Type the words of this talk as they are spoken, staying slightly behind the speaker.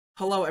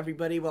Hello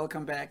everybody,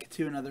 welcome back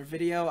to another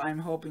video. I'm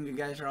hoping you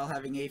guys are all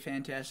having a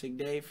fantastic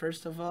day.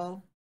 First of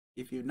all,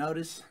 if you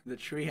notice, the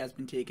tree has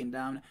been taken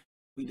down.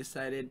 We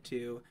decided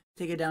to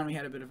take it down. We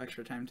had a bit of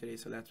extra time today,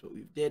 so that's what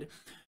we did.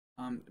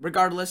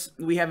 Regardless,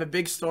 we have a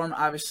big storm,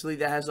 obviously,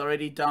 that has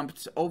already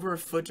dumped over a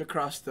foot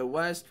across the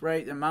west,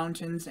 right, the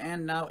mountains,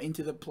 and now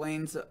into the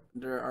plains.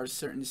 There are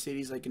certain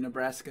cities, like in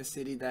Nebraska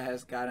City, that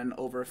has gotten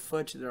over a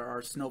foot. There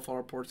are snowfall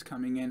reports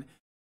coming in.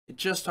 It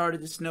just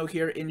started to snow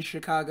here in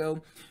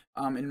Chicago.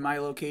 In my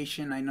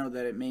location, I know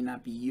that it may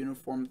not be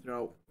uniform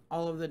throughout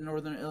all of the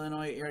northern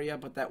Illinois area,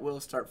 but that will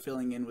start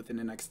filling in within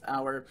the next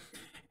hour.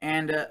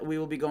 And we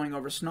will be going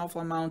over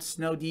snowfall amounts,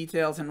 snow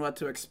details, and what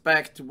to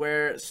expect,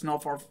 where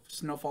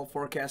snowfall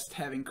forecasts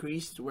have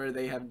increased, where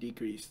they have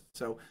decreased.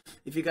 So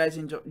if you guys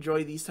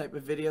enjoy these type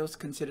of videos,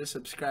 consider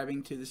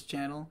subscribing to this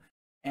channel.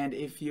 And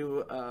if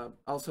you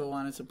also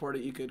want to support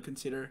it, you could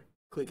consider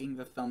clicking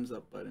the thumbs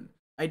up button.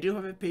 I do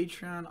have a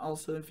Patreon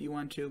also. If you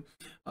want to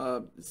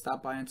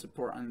stop by and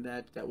support on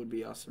that, that would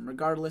be awesome.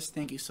 Regardless,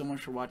 thank you so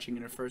much for watching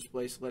in the first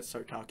place. Let's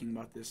start talking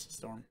about this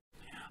storm.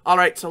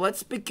 Alright, so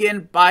let's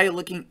begin by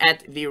looking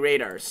at the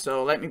radar.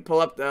 So let me pull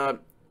up the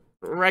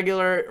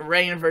regular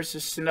rain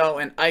versus snow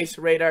and ice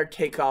radar,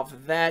 take off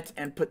that,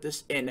 and put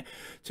this into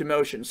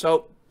motion.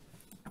 So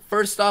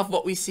first off,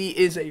 what we see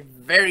is a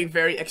very,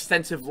 very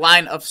extensive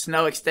line of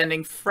snow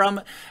extending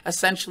from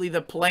essentially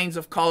the plains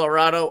of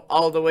Colorado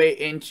all the way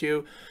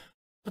into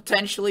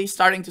potentially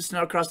starting to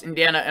snow across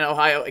Indiana and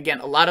Ohio. Again,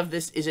 a lot of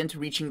this isn't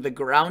reaching the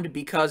ground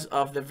because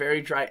of the very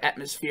dry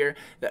atmosphere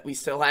that we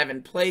still have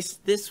in place.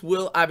 This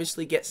will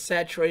obviously get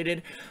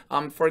saturated.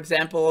 For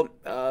example,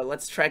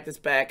 let's track this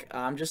back.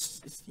 I'm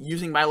just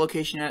using my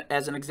location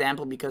as an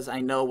example because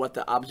I know what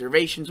the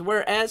observations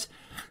were as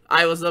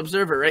I was the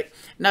observer, right?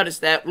 Notice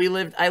that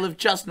I live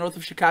just north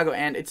of Chicago,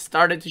 and it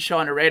started to show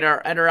on the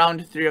radar at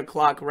around 3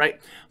 o'clock, right?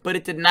 But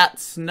it did not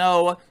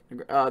snow.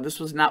 This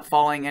was not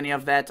falling any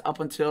of that up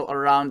until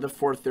around the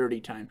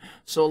 4:30 time.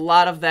 So a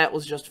lot of that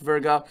was just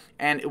virga,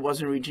 and it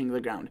wasn't reaching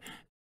the ground.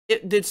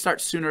 It did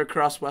start sooner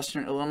across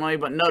western Illinois,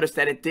 but notice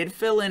that it did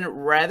fill in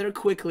rather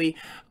quickly.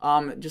 I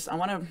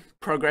want to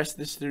progress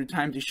this through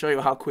time to show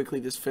you how quickly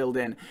this filled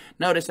in.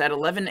 Notice at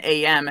 11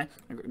 a.m.,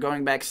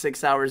 going back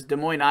 6 hours, Des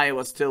Moines,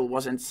 Iowa still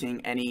wasn't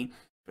seeing any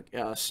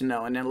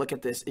snow. And then look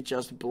at this, it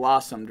just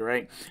blossomed,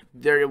 right?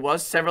 There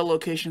was several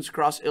locations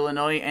across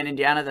Illinois and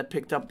Indiana that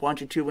picked up 1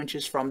 to 2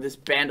 inches from this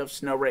band of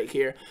snow right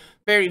here.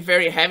 Very,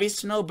 very heavy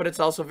snow, but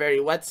it's also very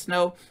wet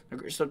snow,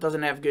 so it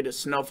doesn't have good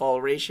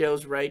snowfall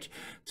ratios, right,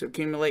 to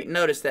accumulate.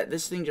 Notice that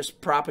this thing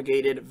just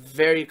propagated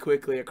very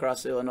quickly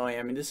across Illinois.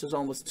 I mean, this is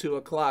almost 2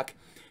 o'clock.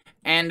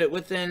 And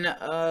within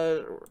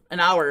an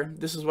hour,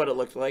 this is what it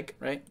looked like,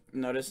 right?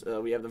 Notice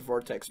we have the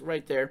vortex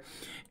right there.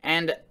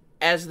 And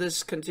as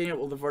this continued,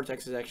 well, the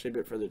vortex is actually a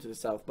bit further to the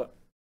south, but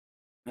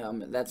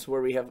that's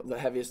where we have the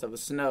heaviest of the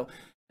snow.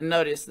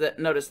 Notice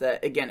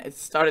that again, it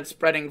started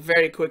spreading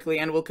very quickly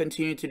and will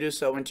continue to do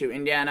so into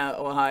Indiana,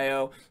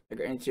 Ohio,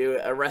 into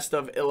the rest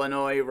of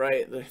Illinois,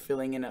 right? They're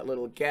filling in that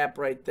little gap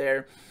right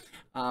there.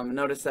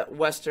 Notice that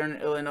western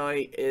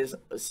Illinois is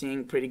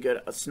seeing pretty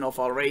good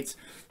snowfall rates.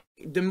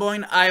 Des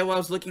Moines, Iowa, I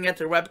was looking at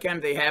their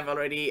webcam. They have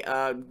already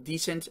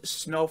decent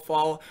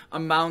snowfall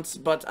amounts,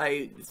 but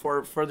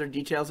for further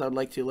details, I'd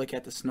like to look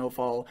at the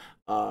snowfall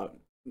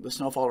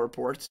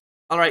reports.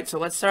 All right, so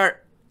let's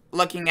start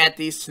looking at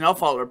these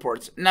snowfall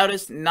reports.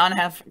 Notice none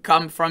have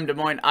come from Des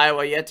Moines,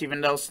 Iowa yet,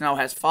 even though snow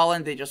has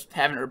fallen. They just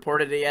haven't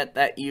reported it yet.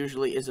 That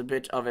usually is a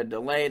bit of a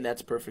delay.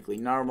 That's perfectly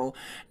normal.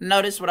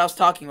 Notice what I was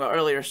talking about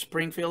earlier,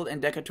 Springfield and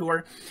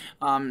Decatur,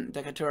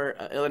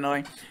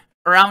 Illinois.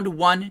 Around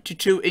 1 to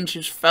 2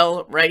 inches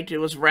fell, right? It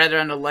was rather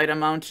on a light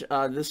amount.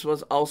 This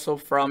was also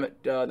from,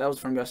 that was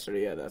from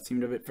yesterday. Yeah, that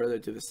seemed a bit further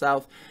to the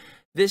south.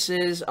 This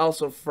is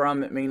also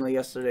from mainly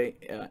yesterday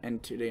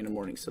and today in the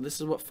morning. So this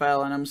is what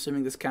fell, and I'm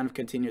assuming this kind of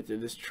continued through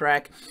this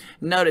track.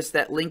 Notice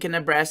that Lincoln,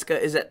 Nebraska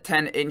is at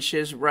 10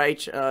 inches,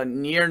 right?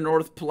 Near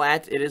North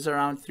Platte, it is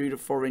around 3 to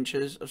 4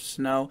 inches of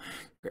snow.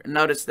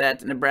 Notice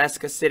that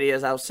Nebraska City,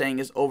 as I was saying,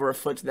 is over a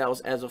foot. That was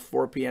as of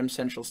 4 p.m.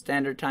 Central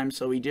Standard Time.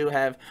 So we do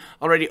have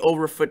already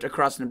over a foot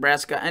across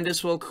Nebraska, and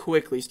this will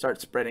quickly start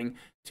spreading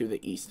to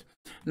the east.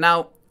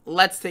 Now,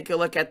 let's take a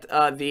look at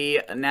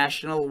the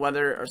national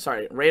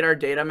radar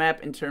data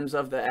map in terms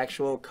of the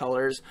actual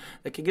colors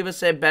that could give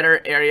us a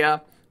better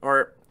area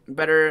or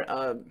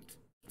better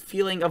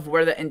feeling of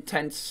where the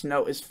intense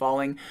snow is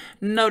falling.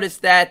 Notice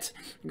that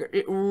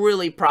it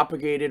really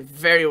propagated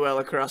very well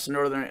across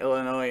northern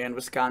Illinois and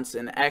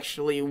Wisconsin,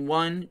 actually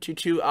 1 to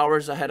 2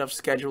 hours ahead of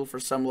schedule for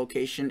some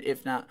location,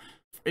 if not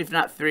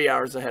 3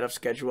 hours ahead of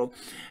schedule.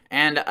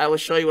 And I will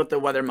show you what the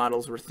weather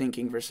models were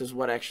thinking versus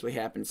what actually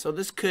happened. So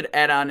this could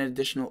add on an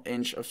additional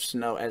inch of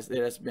snow, as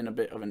it has been a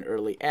bit of an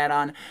early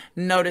add-on.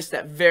 Notice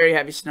that very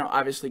heavy snow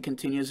obviously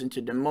continues into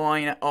Des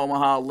Moines,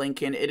 Omaha,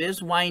 Lincoln. It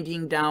is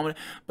winding down,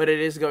 but it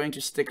is going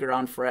to stick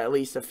around for at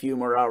least a few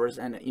more hours.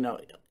 And, you know,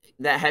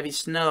 that heavy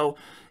snow,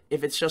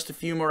 if it's just a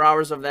few more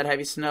hours of that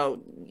heavy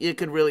snow, it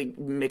could really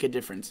make a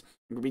difference.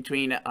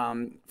 between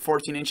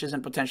 14 inches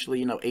and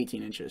potentially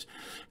 18 inches.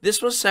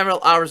 This was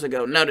several hours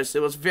ago. Notice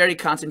it was very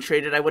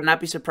concentrated. I would not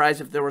be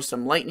surprised if there was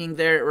some lightning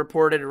there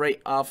reported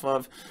right off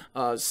of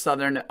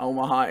southern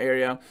Omaha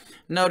area.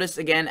 Notice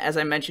again, as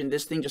I mentioned,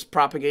 this thing just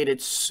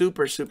propagated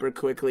super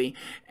quickly,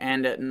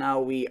 and now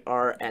we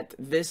are at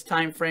this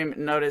time frame.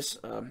 Notice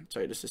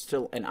sorry, this is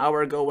still an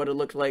hour ago what it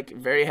looked like.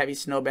 Very heavy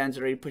snow bands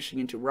already pushing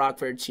into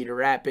Rockford, Cedar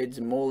Rapids,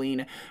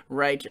 Moline,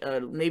 right?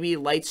 Maybe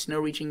light snow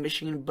reaching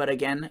Michigan, but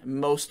again,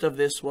 most of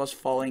this was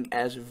falling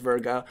as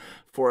virga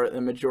for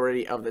the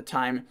majority of the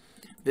time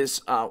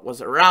this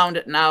was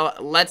around. Now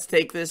let's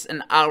take this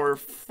an hour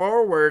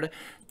forward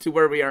to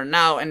where we are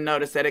now, and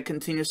notice that it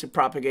continues to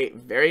propagate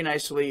very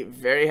nicely.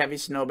 Very heavy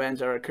snow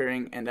bands are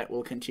occurring, and that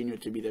will continue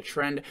to be the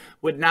trend.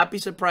 Would not be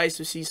surprised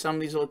to see some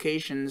of these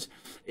locations,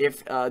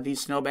 if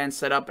these snow bands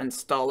set up and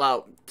stall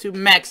out, to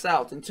max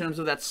out in terms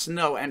of that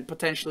snow and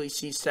potentially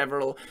see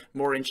several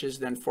more inches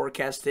than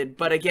forecasted.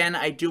 But again,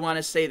 I do want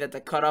to say that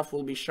the cutoff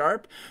will be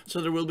sharp,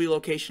 so there will be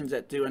locations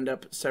that do end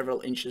up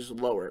several inches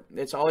lower.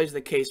 It's always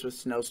the case with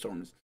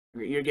snowstorms.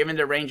 You're given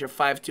the range of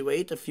 5 to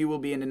 8. A few will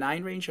be in the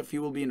 9 range, a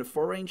few will be in the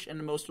 4 range,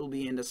 and most will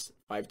be in the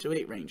 5 to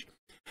 8 range.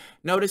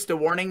 Notice the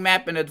warning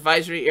map and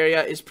advisory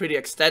area is pretty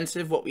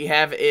extensive. What we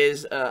have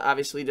is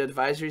obviously the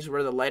advisories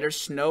where the lighter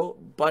snow,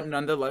 but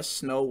nonetheless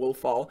snow will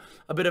fall.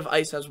 A bit of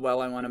ice as well,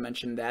 I want to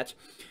mention that.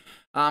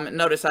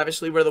 Notice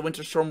obviously where the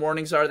winter storm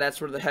warnings are, that's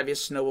where the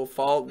heaviest snow will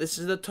fall. This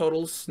is the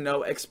total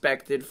snow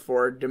expected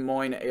for Des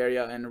Moines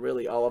area and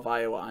really all of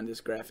Iowa on this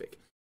graphic.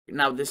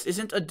 Now, this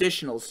isn't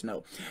additional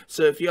snow.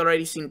 So if you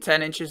already seen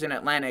 10 inches in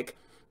Atlantic,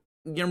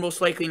 you're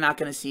most likely not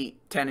going to see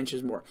 10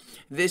 inches more.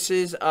 This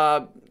is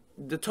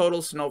the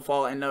total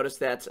snowfall, and notice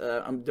that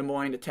Des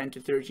Moines, 10 to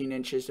 13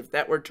 inches. If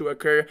that were to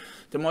occur,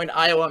 Des Moines,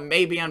 Iowa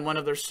may be on one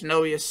of their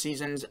snowiest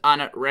seasons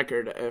on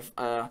record, if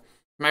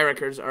my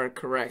records are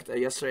correct.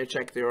 Yesterday I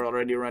checked, they were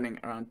already running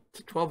around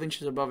 12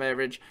 inches above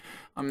average.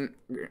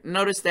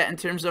 Notice that in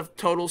terms of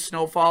total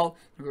snowfall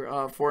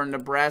for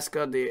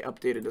Nebraska, they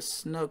updated the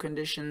snow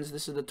conditions.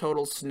 This is the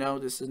total snow.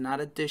 This is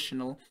not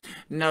additional.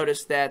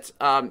 Notice that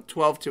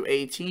 12 to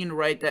 18,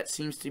 right? That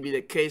seems to be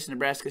the case.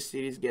 Nebraska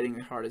City is getting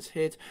the hardest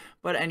hit,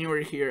 but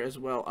anywhere here as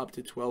well, up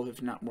to 12,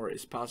 if not more,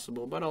 is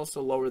possible. But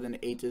also lower than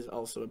 8 is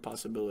also a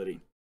possibility.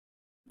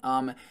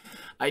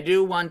 I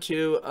do want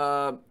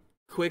to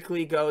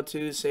quickly go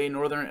to, say,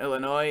 northern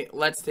Illinois.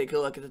 Let's take a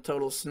look at the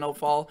total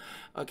snowfall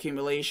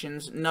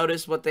accumulations.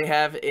 Notice what they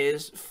have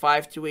is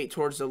 5 to 8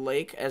 towards the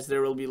lake, as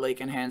there will be lake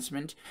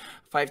enhancement.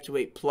 5 to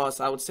 8 plus,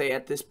 I would say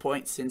at this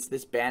point, since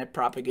this band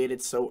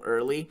propagated so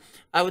early,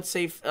 I would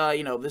say,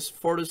 this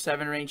 4 to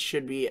 7 range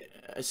should be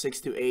a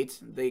 6 to 8.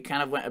 They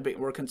kind of went a bit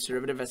more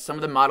conservative, as some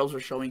of the models were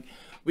showing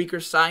weaker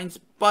signs,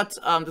 but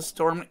the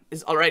storm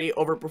is already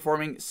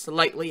overperforming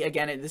slightly.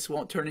 Again, this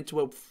won't turn into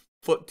a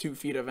foot 2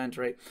 feet event,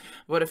 right?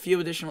 But a few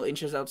additional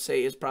inches, I would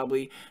say, is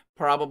probably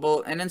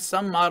probable. And then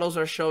some models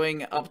are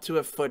showing up to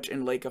a foot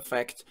in lake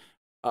effect,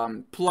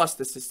 plus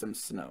the system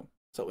snow.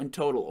 So in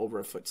total, over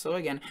a foot. So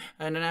again,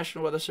 the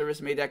National Weather Service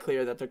made that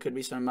clear that there could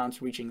be some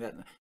amounts reaching that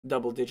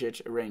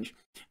double-digit range.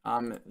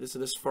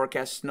 This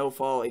forecast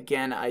snowfall,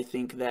 again, I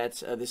think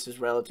that this is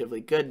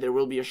relatively good. There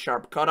will be a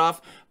sharp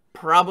cutoff,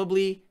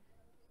 probably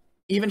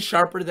even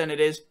sharper than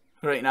it is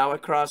right now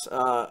across,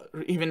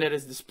 even it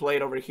is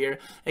displayed over here.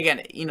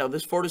 Again,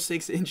 this 4 to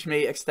 6 inch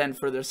may extend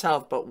further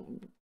south, but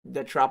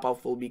the drop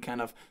off will be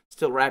kind of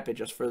still rapid,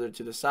 just further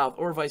to the south,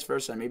 or vice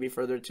versa, maybe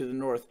further to the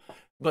north,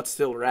 but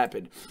still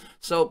rapid.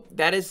 So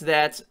that is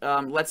that.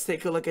 Let's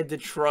take a look at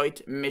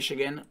Detroit,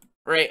 Michigan.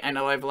 Right, I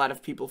know I have a lot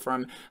of people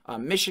from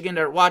Michigan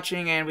that are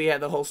watching, and we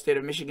have the whole state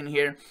of Michigan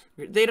here.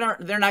 They're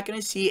not going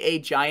to see a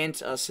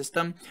giant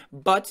system,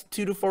 but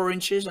 2 to 4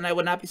 inches, and I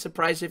would not be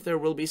surprised if there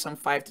will be some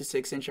 5 to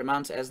 6 inch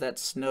amounts, as that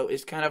snow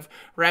is kind of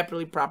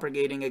rapidly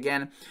propagating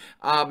again.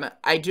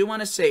 I do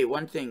want to say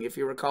one thing. If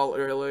you recall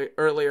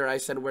earlier, I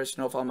said where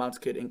snowfall amounts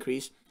could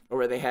increase, or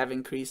where they have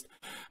increased.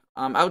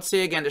 I would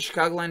say, again, the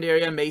Chicagoland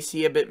area may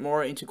see a bit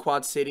more into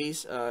Quad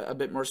Cities, a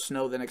bit more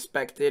snow than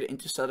expected,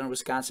 into southern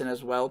Wisconsin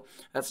as well.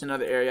 That's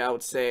another area I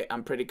would say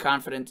I'm pretty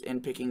confident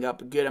in picking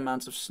up good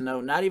amounts of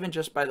snow, not even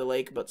just by the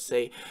lake, but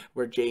say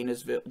where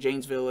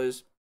Janesville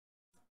is,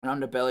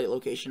 around the Belly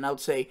location. I would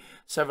say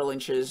several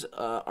inches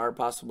are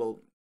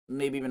possible,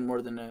 maybe even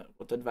more than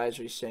what the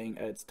advisory is saying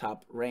at its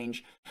top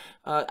range.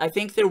 I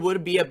think there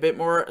would be a bit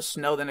more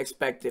snow than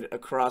expected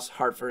across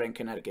Hartford and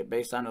Connecticut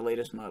based on the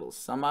latest models.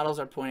 Some models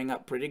are pointing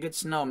up pretty good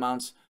snow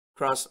amounts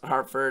across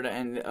Hartford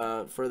and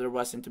further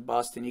west into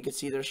Boston. You can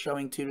see they're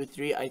showing 2 to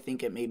 3. I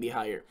think it may be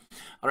higher.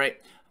 All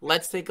right,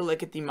 let's take a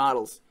look at the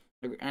models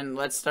and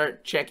let's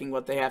start checking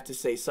what they have to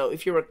say. So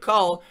if you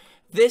recall,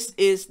 this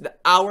is the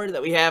hour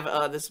that we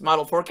have this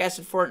model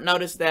forecasted for.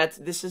 Notice that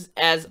this is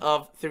as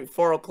of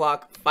 4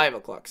 o'clock, 5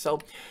 o'clock. So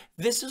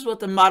this is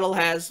what the model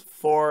has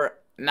for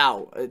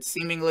now. It's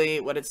seemingly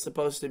what it's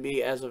supposed to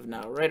be as of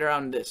now, right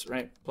around this,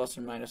 right? Plus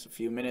or minus a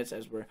few minutes,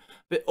 as we're a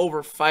bit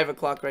over 5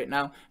 o'clock right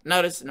now.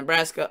 Notice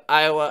Nebraska,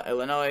 Iowa,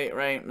 Illinois,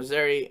 right?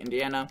 Missouri,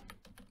 Indiana.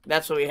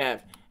 That's what we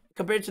have.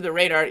 compared to the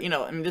radar, you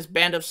know, I mean, this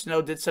band of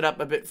snow did set up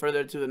a bit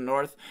further to the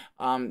north,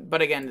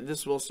 but again,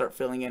 this will start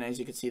filling in as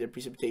you can see the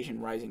precipitation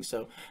rising.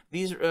 So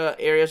these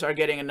areas are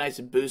getting a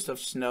nice boost of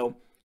snow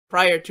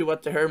prior to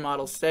what the HER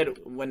model said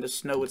when the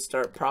snow would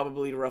start,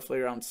 probably roughly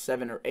around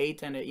 7 or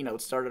 8, and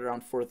it started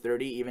around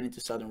 4:30 even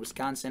into southern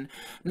Wisconsin.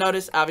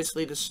 Notice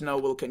obviously the snow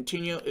will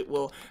continue. It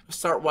will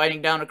start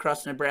winding down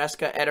across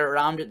Nebraska at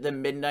around the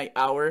midnight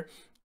hour,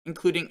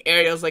 including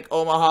areas like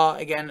Omaha,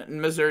 again,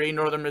 Missouri,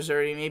 northern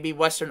Missouri, maybe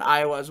western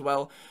Iowa as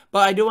well.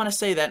 But I do want to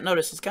say that,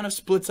 notice, it kind of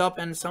splits up,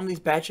 and some of these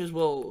batches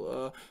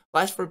will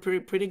last for a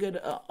pretty good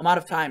amount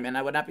of time, and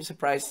I would not be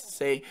surprised to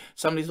say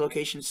some of these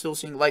locations still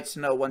seeing light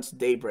snow once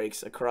day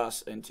breaks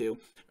across into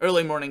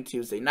early morning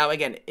Tuesday. Now,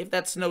 again, if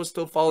that snow is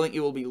still falling,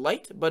 it will be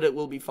light, but it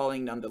will be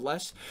falling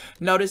nonetheless.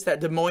 Notice that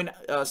Des Moines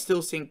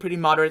still seeing pretty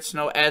moderate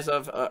snow as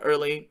of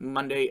early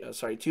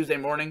Tuesday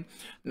morning.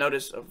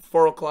 Notice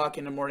 4 o'clock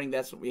in the morning,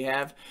 that's what we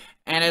have.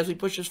 And as we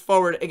push this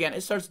forward, again,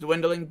 it starts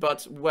dwindling,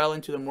 but well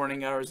into the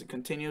morning hours it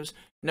continues.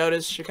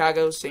 Notice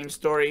Chicago, same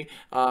story.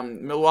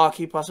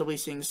 Milwaukee possibly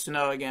seeing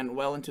snow again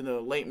well into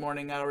the late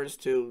morning hours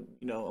to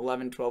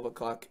 11, 12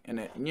 o'clock in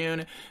at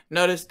noon.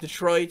 Notice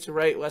Detroit,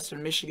 right,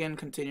 western Michigan,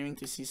 continuing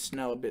to see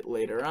snow a bit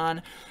later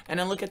on. And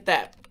then look at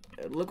that.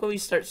 Look what we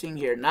start seeing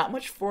here. Not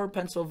much for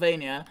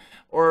Pennsylvania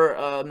or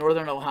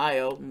northern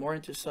Ohio, more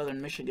into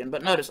southern Michigan.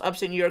 But notice,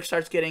 upstate New York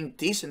starts getting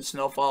decent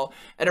snowfall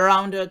at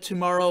around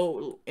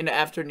tomorrow in the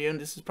afternoon.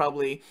 This is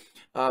probably,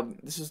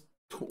 this is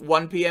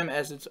 1 p.m.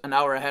 as it's an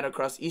hour ahead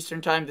across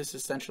Eastern Time. This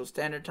is Central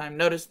Standard Time.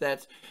 Notice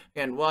that,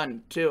 again,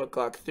 1, 2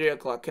 o'clock, 3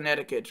 o'clock,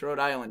 Connecticut, Rhode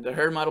Island. The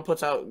HER model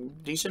puts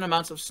out decent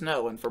amounts of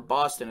snow, and for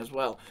Boston as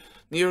well.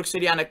 New York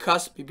City on a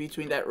cusp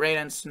between that rain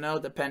and snow,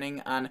 depending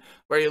on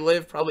where you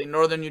live. Probably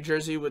northern New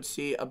Jersey would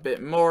see a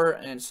bit more,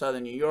 and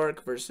southern New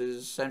York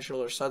versus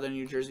central or southern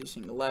New Jersey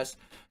seeing less.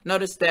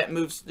 Notice that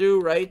moves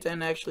through, right,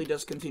 and actually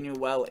does continue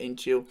well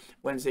into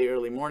Wednesday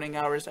early morning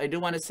hours. I do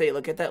want to say,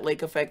 look at that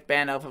lake effect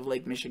band off of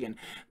Lake Michigan.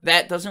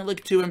 That doesn't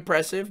look too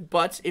impressive,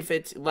 but if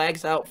it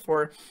lags out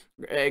for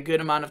a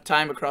good amount of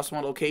time across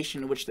one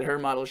location, which the HER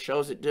model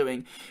shows it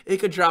doing,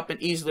 it could drop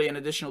in easily an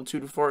additional 2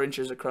 to 4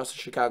 inches across the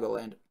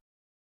Chicagoland.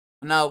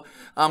 Now,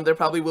 there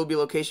probably will be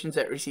locations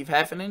that receive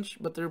half an inch,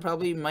 but there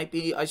probably might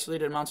be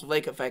isolated amounts of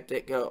lake effect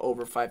that go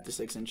over 5 to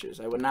 6 inches.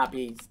 I would not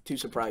be too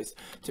surprised,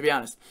 to be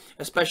honest,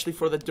 especially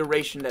for the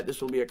duration that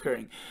this will be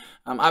occurring.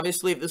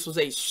 Obviously, if this was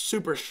a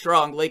super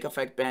strong lake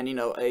effect band,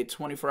 a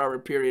 24-hour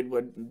period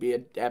would be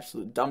an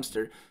absolute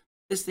dumpster.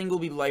 This thing will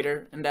be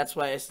lighter, and that's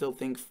why I still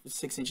think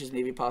 6 inches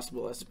may be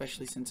possible,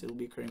 especially since it will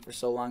be occurring for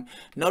so long.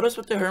 Notice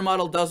what the HER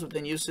model does with the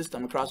new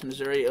system across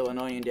Missouri,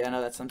 Illinois, Indiana.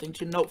 That's something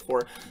to note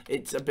for.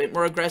 It's a bit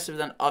more aggressive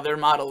than other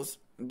models,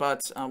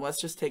 but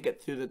let's just take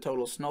it through the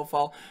total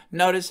snowfall.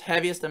 Notice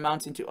heaviest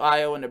amounts into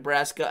Iowa and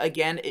Nebraska.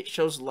 Again, it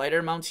shows lighter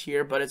amounts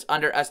here, but it's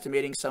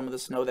underestimating some of the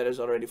snow that is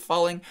already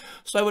falling.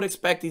 So I would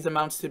expect these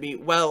amounts to be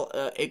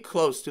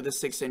close to the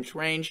 6-inch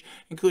range,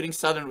 including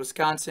southern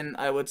Wisconsin.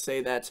 I would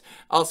say that's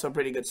also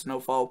pretty good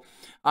snowfall.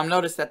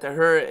 Notice that the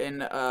HER in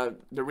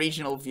the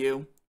regional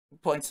view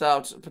points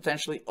out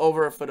potentially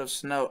over a foot of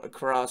snow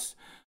across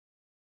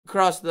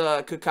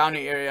the Cook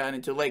County area and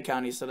into Lake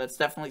County. So that's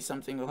definitely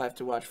something we'll have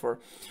to watch for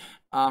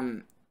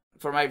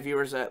my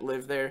viewers that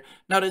live there.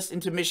 Notice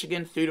into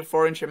Michigan, 3 to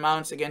 4 inch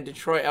amounts. Again,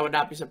 Detroit, I would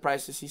not be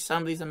surprised to see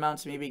some of these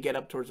amounts maybe get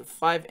up towards a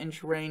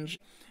 5-inch range.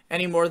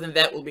 Any more than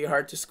that will be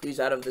hard to squeeze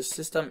out of the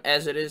system,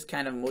 as it is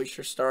kind of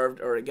moisture starved,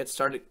 or it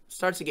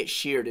starts to get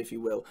sheared, if you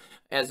will,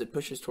 as it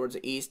pushes towards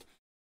the east.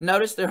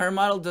 Notice the HER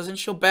model doesn't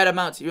show bad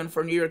amounts, even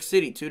for New York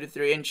City, 2 to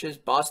 3 inches.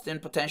 Boston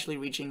potentially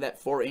reaching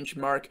that 4-inch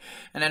mark,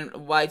 and then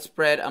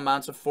widespread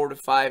amounts of 4 to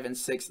 5 and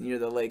 6 near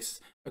the lakes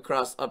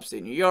across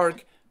upstate New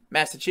York,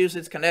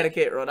 Massachusetts,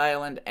 Connecticut, Rhode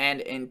Island, and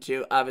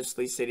into,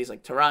 obviously, cities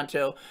like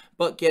Toronto,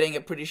 but getting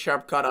a pretty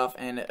sharp cutoff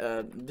and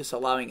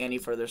disallowing any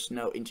further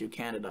snow into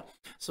Canada.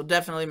 So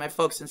definitely, my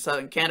folks in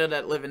southern Canada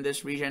that live in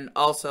this region,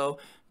 also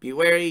be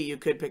wary. You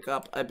could pick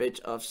up a bit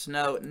of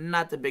snow.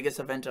 Not the biggest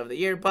event of the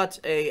year, but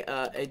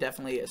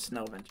definitely a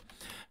snow event.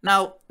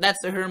 Now,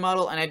 that's the HER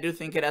model, and I do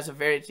think it has a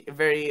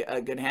very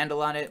good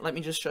handle on it. Let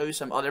me just show you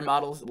some other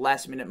models,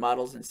 last-minute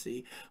models, and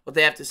see what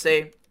they have to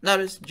say.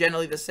 Notice,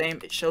 generally the same.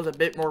 It shows a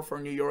bit more for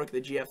New York,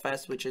 the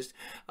GFS, which is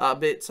a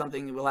bit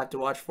something we'll have to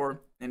watch for,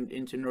 and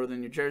into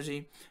northern New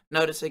Jersey.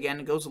 Notice, again,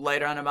 it goes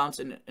lighter on amounts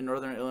in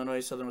northern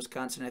Illinois, southern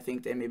Wisconsin. I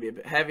think they may be a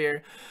bit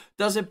heavier.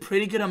 Does a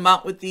pretty good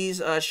amount with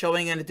these,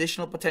 showing an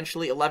additional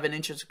potentially 11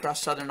 inches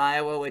across southern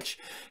Iowa, which,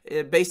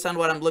 based on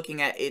what I'm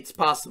looking at, it's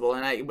possible.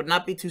 And I would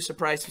not be too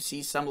surprised to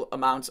see some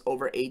amounts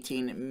over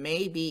 18,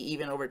 maybe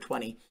even over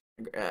 20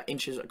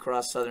 inches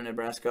across southern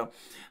Nebraska.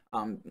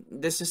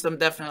 This system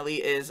definitely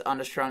is on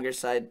the stronger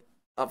side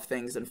of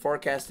things than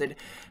forecasted.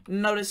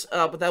 Notice,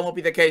 but that won't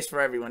be the case for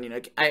everyone.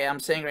 I am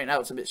saying right now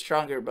it's a bit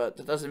stronger, but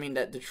that doesn't mean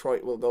that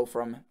Detroit will go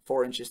from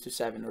 4 inches to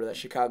 7, or that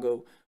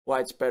Chicago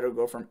widespread will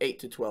go from 8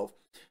 to 12.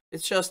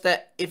 It's just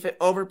that if it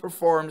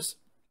overperforms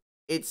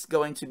it's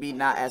going to be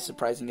not as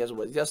surprising as it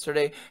was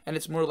yesterday, and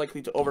it's more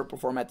likely to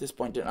overperform at this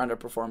point than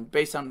underperform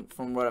based on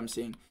from what I'm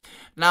seeing.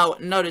 Now,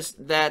 notice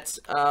that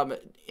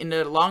in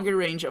the longer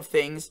range of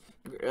things,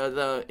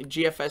 the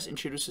GFS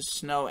introduces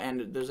snow,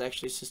 and there's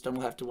actually a system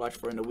we'll have to watch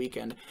for in the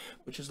weekend,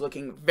 which is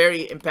looking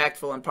very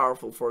impactful and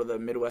powerful for the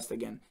Midwest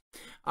again.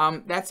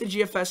 That's the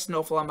GFS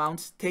snowfall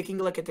amounts.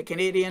 Taking a look at the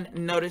Canadian,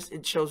 notice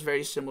it shows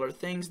very similar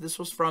things. This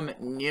was from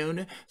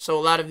noon, so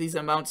a lot of these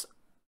amounts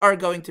are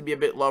going to be a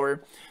bit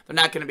lower. They're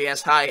not going to be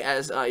as high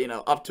as,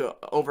 up to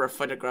over a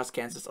foot across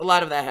Kansas. A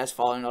lot of that has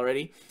fallen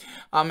already.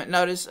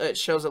 Notice it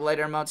shows the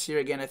lighter amounts here.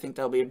 Again, I think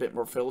they'll be a bit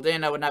more filled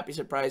in. I would not be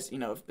surprised,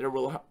 if there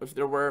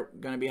were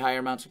going to be higher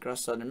amounts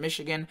across southern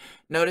Michigan.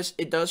 Notice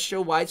it does show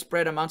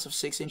widespread amounts of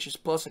 6 inches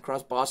plus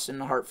across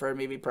Boston, Hartford,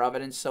 maybe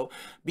Providence. So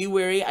be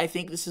wary. I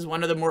think this is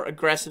one of the more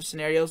aggressive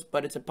scenarios,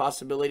 but it's a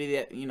possibility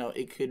that,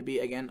 it could be,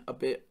 again, a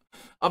bit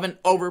of an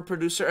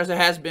overproducer, as it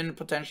has been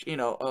potentially,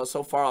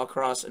 so far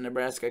across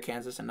Nebraska,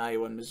 Kansas, and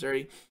Iowa, and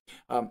Missouri,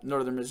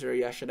 northern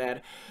Missouri, I should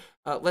add.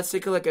 Let's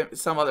take a look at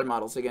some other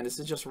models. Again, this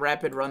is just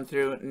rapid run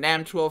through.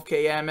 NAM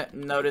 12KM,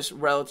 notice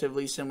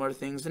relatively similar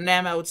things. The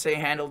NAM, I would say,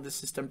 handled the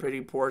system pretty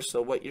poor,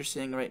 so what you're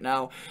seeing right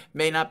now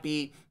may not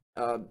be,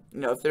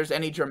 if there's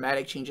any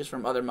dramatic changes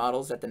from other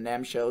models that the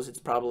NAM shows, it's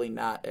probably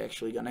not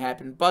actually going to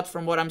happen. But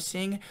from what I'm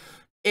seeing,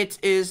 it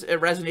is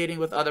resonating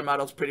with other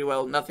models pretty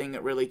well. Nothing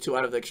really too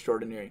out of the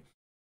extraordinary.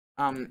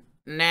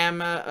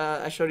 NAM,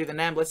 I showed you the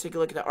NAM. Let's take a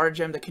look at the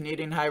RGEM, the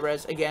Canadian high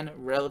res. Again,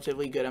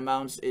 relatively good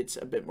amounts. It's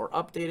a bit more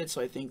updated,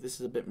 so I think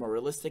this is a bit more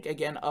realistic.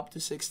 Again, up to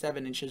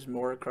 6-7 inches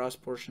more across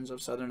portions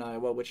of southern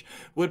Iowa, which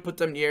would put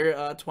them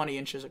near 20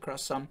 inches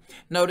across some.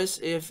 Notice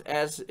this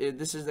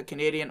is the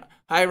Canadian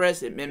high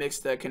res, it mimics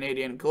the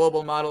Canadian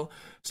global model,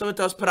 so it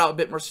does put out a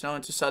bit more snow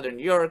into southern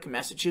New York,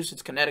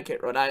 Massachusetts,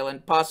 Connecticut, Rhode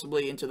Island,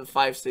 possibly into the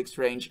 5-6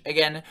 range.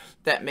 Again,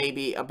 that may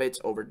be a bit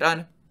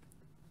overdone.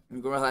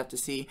 We'll have to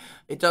see.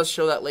 It does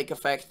show that lake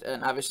effect,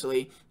 and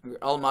obviously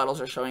all models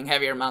are showing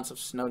heavier amounts of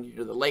snow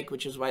near the lake,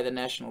 which is why the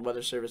National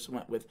Weather Service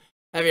went with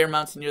heavier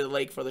amounts near the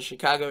lake for the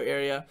Chicago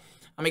area.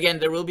 Again,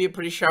 there will be a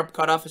pretty sharp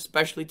cutoff,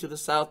 especially to the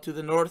south. To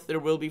the north, there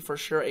will be for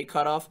sure a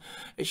cutoff,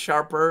 a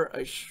sharp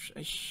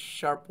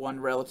one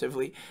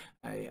relatively.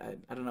 I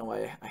don't know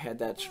why I had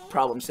that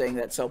problem saying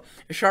that. So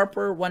a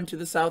sharper one to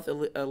the south,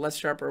 a less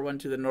sharper one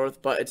to the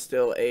north, but it's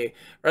still a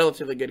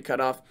relatively good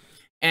cutoff.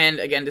 And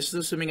again, this is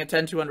assuming a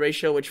 10-to-1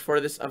 ratio, which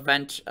for this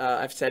event,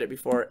 I've said it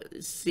before,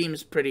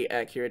 seems pretty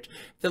accurate.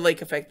 The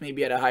lake effect may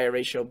be at a higher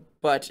ratio,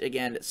 but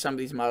again, some of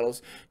these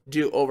models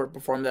do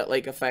overperform that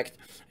lake effect.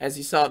 As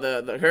you saw,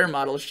 the HER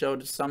model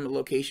showed some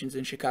locations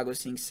in Chicago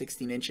seeing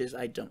 16 inches.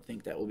 I don't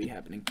think that will be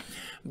happening,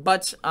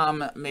 but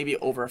maybe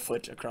over a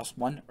foot across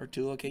 1 or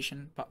 2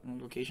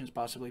 locations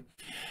possibly.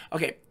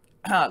 Okay.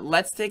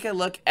 Let's take a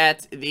look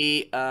at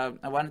the,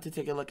 I wanted to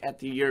take a look at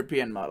the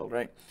European model,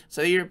 right?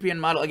 So the European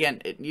model,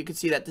 again, you can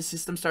see that the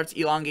system starts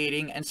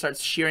elongating and starts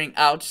shearing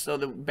out, so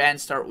the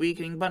bands start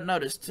weakening, but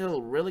notice,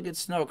 still really good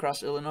snow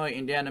across Illinois,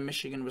 Indiana,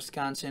 Michigan,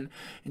 Wisconsin,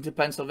 into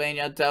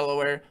Pennsylvania,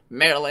 Delaware,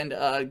 Maryland,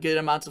 good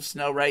amounts of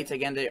snow, right?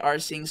 Again, they are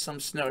seeing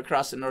some snow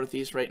across the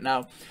Northeast right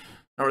now.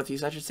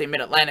 Northeast, I should say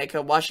Mid-Atlantic.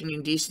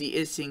 Washington, D.C.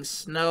 is seeing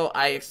snow.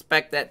 I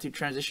expect that to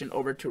transition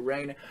over to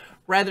rain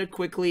rather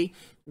quickly.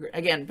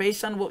 Again,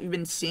 based on what we've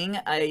been seeing,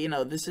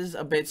 this is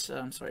a bit,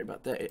 I'm sorry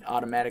about that, it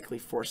automatically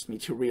forced me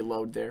to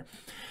reload there.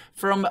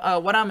 From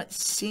what I'm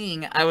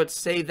seeing, I would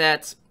say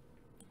that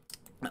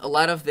a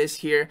lot of this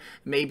here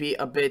may be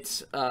a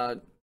bit,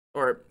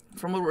 or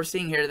from what we're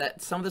seeing here,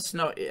 that some of the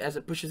snow, as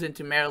it pushes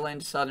into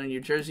Maryland, southern New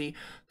Jersey,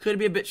 could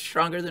be a bit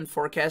stronger than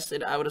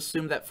forecasted. I would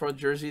assume that for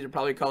Jersey, they're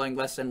probably calling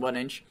less than 1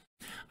 inch.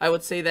 I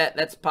would say that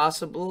that's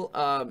possible,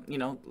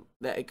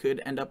 that it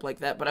could end up like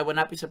that, but I would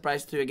not be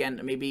surprised to,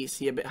 again, maybe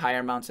see a bit higher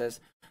amounts as,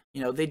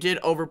 they did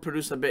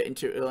overproduce a bit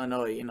into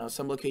Illinois.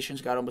 Some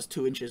locations got almost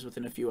 2 inches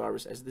within a few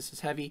hours, as this is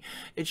heavy.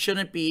 It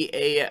shouldn't be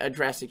a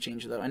drastic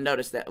change, though, and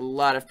notice that a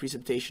lot of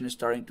precipitation is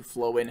starting to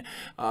flow in,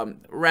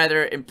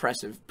 rather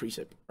impressive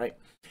precip, right?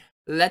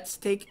 Let's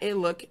take a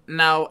look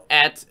now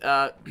at,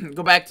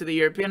 go back to the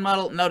European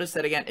model. Notice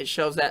that, again, it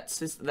shows that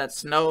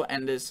snow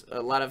and there's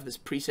a lot of this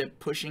precip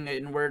pushing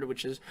inward,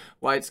 which is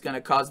why it's going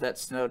to cause that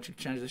snow to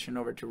transition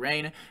over to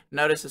rain.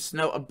 Notice the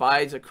snow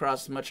abides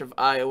across much of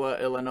Iowa,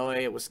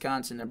 Illinois,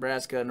 Wisconsin,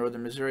 Nebraska,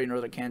 northern Missouri,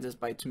 northern Kansas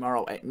by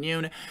tomorrow at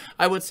noon.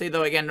 I would say,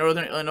 though, again,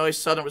 northern Illinois,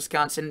 southern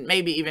Wisconsin,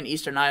 maybe even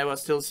eastern Iowa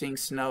still seeing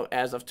snow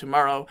as of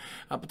tomorrow,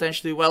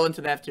 potentially well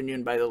into the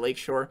afternoon by the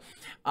lakeshore.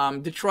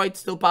 Detroit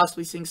still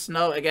possibly seeing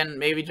snow, again,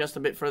 maybe just a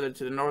bit further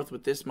to the north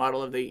with this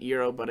model of the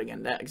Euro, but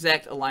again, that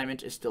exact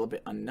alignment is still a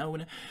bit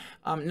unknown.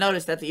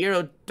 Notice that the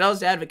Euro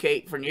does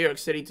advocate for New York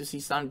City to see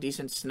some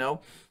decent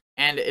snow.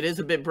 And it is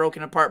a bit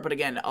broken apart, but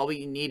again, all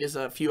we need is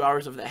a few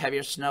hours of that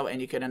heavier snow,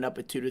 and you could end up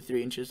with 2 to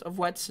 3 inches of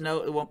wet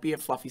snow. It won't be a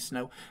fluffy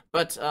snow,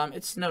 but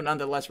it's snow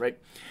nonetheless, right?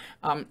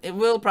 It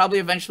will probably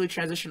eventually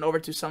transition over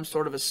to some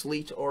sort of a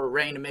sleet or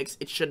rain mix.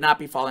 It should not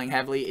be falling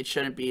heavily. It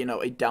shouldn't be,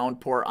 a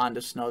downpour on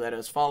the snow that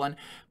has fallen.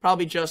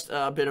 Probably just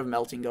a bit of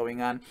melting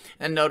going on.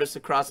 And notice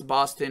across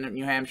Boston,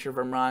 New Hampshire,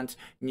 Vermont,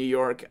 New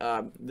York,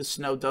 the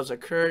snow does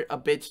occur a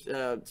bit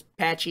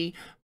patchy,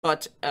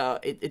 but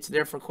it's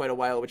there for quite a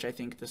while, which I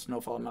think the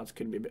snowfall amounts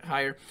could be a bit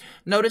higher.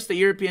 Notice the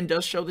European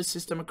does show the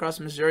system across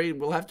Missouri.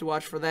 We'll have to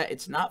watch for that.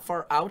 It's not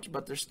far out,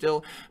 but there's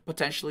still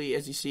potentially,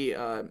 as you see,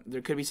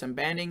 there could be some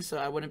banding, so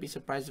I wouldn't be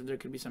surprised if there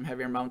could be some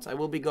heavier amounts. I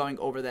will be going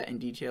over that in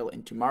detail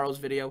in tomorrow's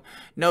video.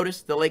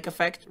 Notice the lake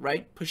effect,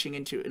 right, pushing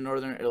into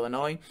northern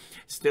Illinois.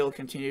 Still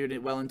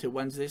continued well into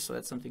Wednesday, so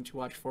that's something to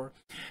watch for.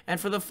 And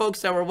for the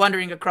folks that were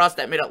wondering across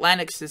that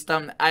mid-Atlantic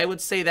system, I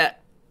would say that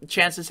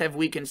chances have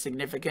weakened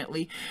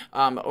significantly.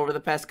 Over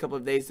the past couple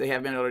of days, they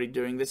have been already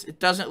doing this. It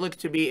doesn't look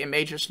to be a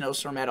major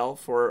snowstorm at all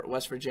for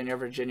West Virginia,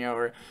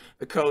 or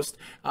the coast.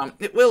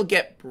 It will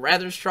get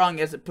rather strong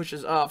as it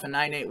pushes off, and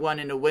 981,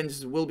 and the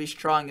winds will be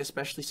strong,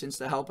 especially since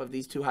the help of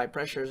these two high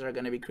pressures are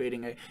going to be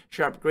creating a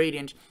sharp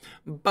gradient.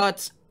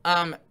 But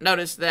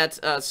notice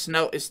that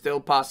snow is still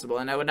possible,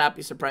 and I would not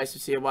be surprised to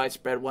see a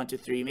widespread 1 to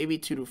 3, maybe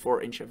 2 to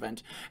 4 inch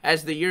event,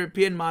 as the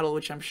European model,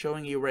 which I'm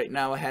showing you right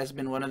now, has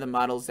been one of the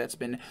models that's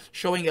been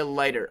showing a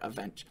lighter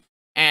event.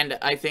 And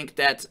I think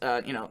that,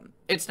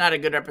 it's not a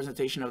good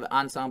representation of the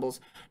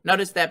ensembles.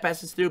 Notice that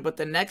passes through, but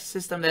the next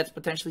system that's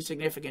potentially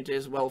significant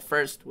is, well,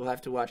 first, we'll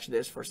have to watch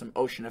this for some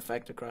ocean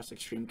effect across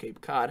extreme Cape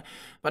Cod.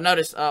 But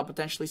notice,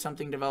 potentially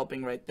something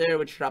developing right there,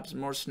 which drops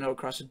more snow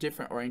across a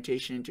different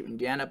orientation into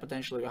Indiana,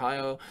 potentially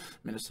Ohio,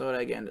 Minnesota.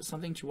 Again, that's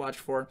something to watch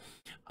for.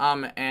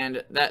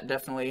 And that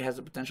definitely has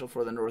the potential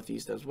for the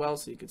Northeast as well.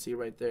 So you can see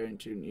right there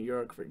into New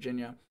York,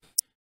 Virginia,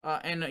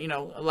 and,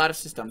 a lot of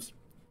systems.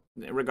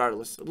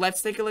 Regardless,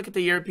 let's take a look at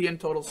the European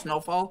total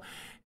snowfall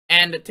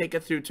and take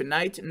it through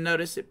tonight.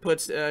 Notice it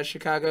puts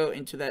Chicago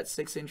into that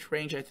 6-inch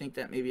range. I think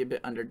that may be a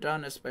bit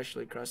underdone,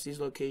 especially across these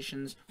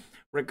locations.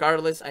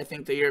 Regardless, I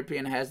think the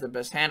European has the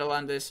best handle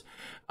on this.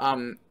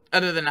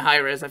 Other than the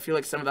high-res, I feel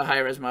like some of the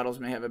high-res models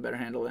may have a better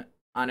handle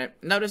on it.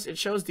 Notice it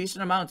shows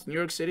decent amounts. New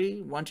York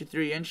City, 1 to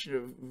 3 inch,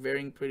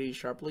 varying pretty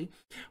sharply.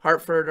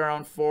 Hartford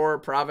around 4,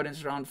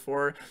 Providence around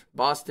 4,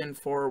 Boston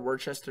 4,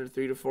 Worcester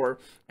 3 to 4,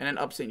 and then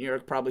upstate New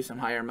York probably some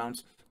higher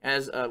amounts,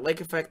 as lake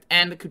effect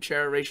and the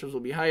Kuchera ratios will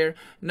be higher.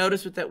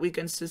 Notice with that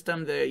weekend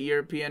system,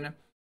 the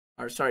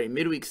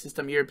midweek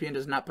system, European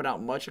does not put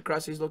out much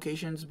across these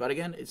locations, but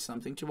again, it's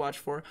something to watch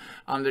for.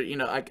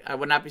 I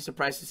would not be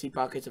surprised to see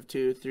pockets of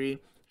 2 to 3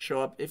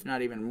 show up, if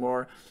not even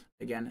more.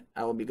 Again,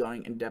 I will be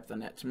going in depth on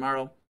that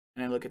tomorrow,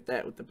 and I look at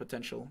that with the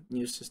potential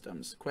new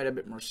systems. Quite a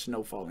bit more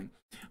snow falling.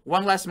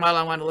 One last model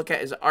I want to look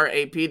at is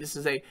RAP. This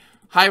is a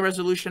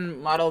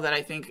high-resolution model that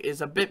I think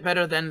is a bit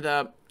better than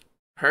the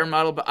HER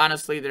model, but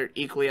honestly, they're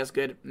equally as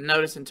good.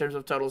 Notice in terms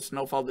of total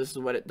snowfall, this is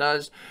what it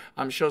does.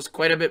 Shows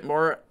quite a bit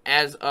more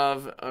as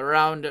of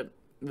around...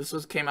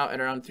 came out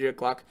at around 3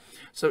 o'clock.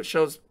 So it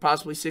shows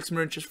possibly 6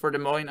 more inches for Des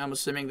Moines. I'm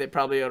assuming they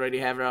probably already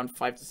have around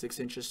 5 to 6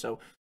 inches. So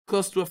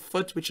close to a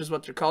foot, which is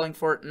what they're calling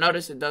for.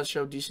 Notice it does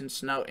show decent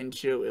snow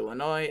into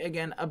Illinois.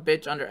 Again, a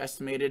bit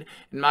underestimated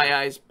in my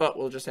eyes, but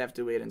we'll just have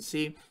to wait and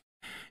see.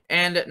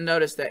 And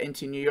notice that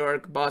into New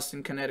York,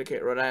 Boston,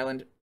 Connecticut, Rhode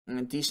Island,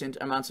 decent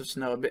amounts of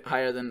snow, a bit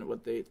higher than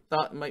what they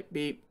thought might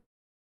be.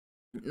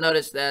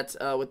 Notice that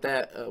with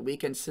that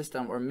weekend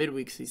system or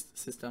midweek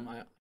system,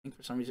 I think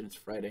for some reason it's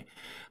Friday.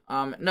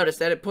 Notice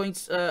that it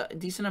points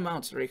decent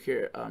amounts right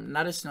here.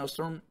 Not a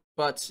snowstorm,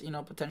 but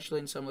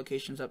potentially in some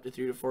locations up to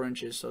 3 to 4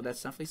 inches. So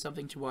that's definitely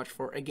something to watch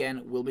for.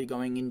 Again, we'll be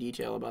going in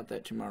detail about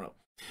that tomorrow.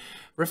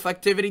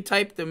 Reflectivity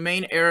type, the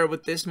main error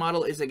with this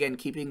model is, again,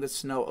 keeping the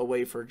snow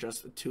away for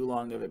just too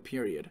long of a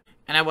period.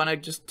 And I want to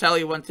just tell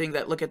you one thing,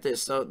 that look at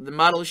this. So the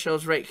model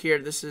shows right here,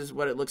 this is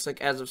what it looks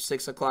like as of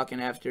 6 o'clock in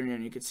the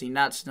afternoon. You can see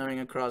not snowing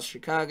across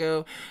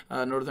Chicago,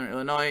 northern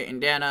Illinois,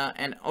 Indiana,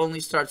 and only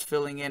starts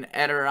filling in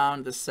at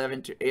around the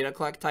 7 to 8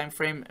 o'clock time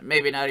frame.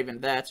 Maybe not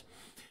even that.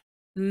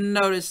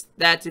 Notice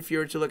that if you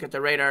were to look at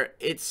the radar,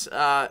 it's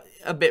a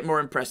bit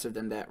more impressive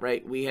than that,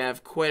 right? We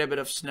have quite a bit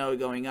of snow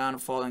going on,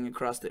 falling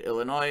across the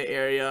Illinois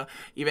area,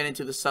 even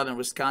into the southern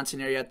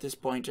Wisconsin area at this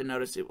point, and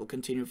notice it will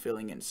continue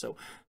filling in. So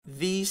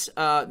this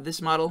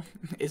model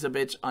is a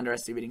bit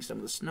underestimating some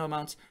of the snow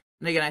amounts,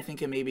 and again, I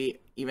think it may be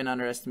even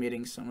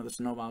underestimating some of the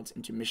snow amounts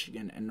into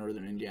Michigan and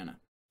northern Indiana,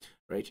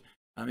 right?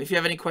 If you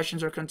have any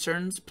questions or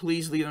concerns,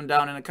 please leave them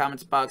down in the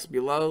comments box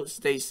below.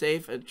 Stay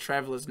safe.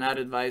 Travel is not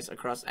advised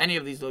across any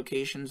of these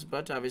locations,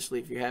 but obviously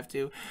if you have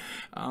to,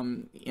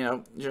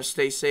 just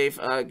stay safe.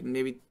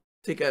 Maybe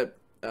take a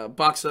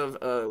box of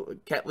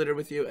cat litter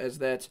with you, as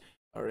that,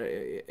 or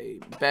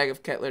a bag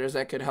of cat litters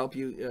that could help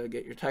you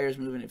get your tires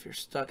moving if you're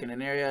stuck in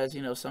an area. As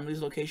you know, some of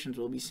these locations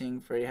will be seeing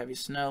very heavy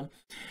snow.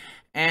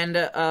 And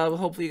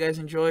hopefully you guys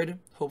enjoyed.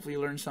 Hopefully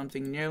you learned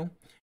something new.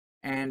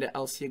 And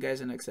I'll see you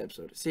guys in the next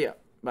episode. See ya.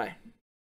 Bye.